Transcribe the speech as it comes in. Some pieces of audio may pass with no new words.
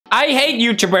I hate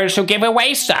YouTubers who give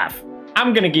away stuff.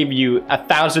 I'm gonna give you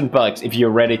 $1,000 if you're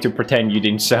ready to pretend you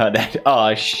didn't saw that.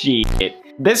 Oh, shit.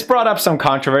 This brought up some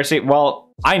controversy. Well,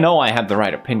 I know I had the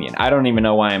right opinion. I don't even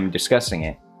know why I'm discussing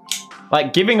it.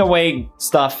 Like, giving away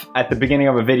stuff at the beginning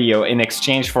of a video in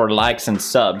exchange for likes and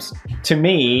subs, to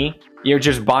me, you're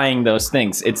just buying those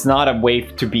things. It's not a way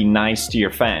to be nice to your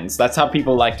fans. That's how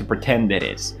people like to pretend it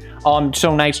is. Oh, I'm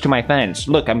so nice to my fans.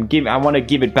 Look, I want to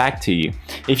give it back to you.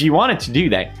 If you wanted to do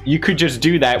that, you could just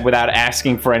do that without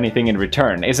asking for anything in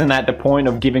return. Isn't that the point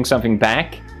of giving something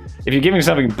back? If you're giving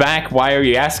something back, why are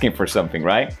you asking for something,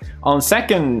 right? On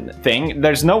second thing,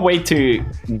 there's no way to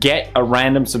get a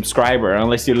random subscriber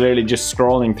unless you're literally just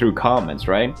scrolling through comments,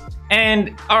 right?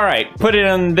 And, alright, put it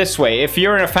in this way. If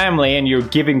you're in a family and you're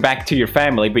giving back to your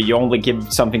family, but you only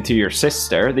give something to your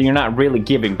sister, then you're not really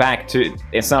giving back to...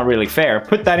 It's not really fair.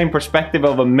 Put that in perspective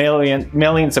of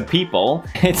millions of people.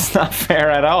 It's not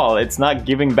fair at all. It's not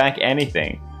giving back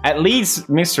anything. At least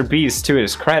Mr. Beast, to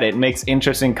his credit, makes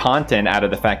interesting content out of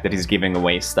the fact that he's giving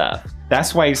away stuff.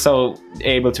 That's why he's so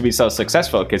able to be so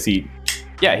successful, because he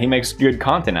makes good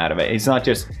content out of it. He's not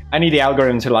just, I need the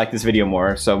algorithm to like this video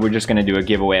more, so we're just gonna do a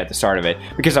giveaway at the start of it,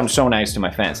 because I'm so nice to my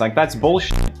fans. Like, that's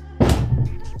bullshit.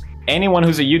 Anyone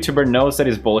who's a YouTuber knows that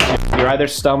is bullshit. You're either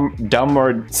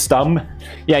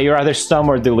you're either dumb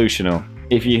or delusional,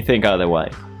 if you think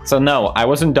otherwise. So no, I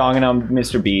wasn't dogging on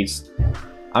Mr. Beast.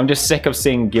 I'm just sick of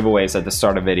seeing giveaways at the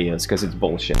start of videos because it's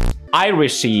bullshit. I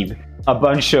receive a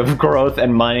bunch of growth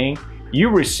and money. You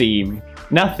receive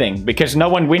nothing because no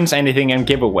one wins anything in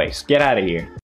giveaways. Get out of here.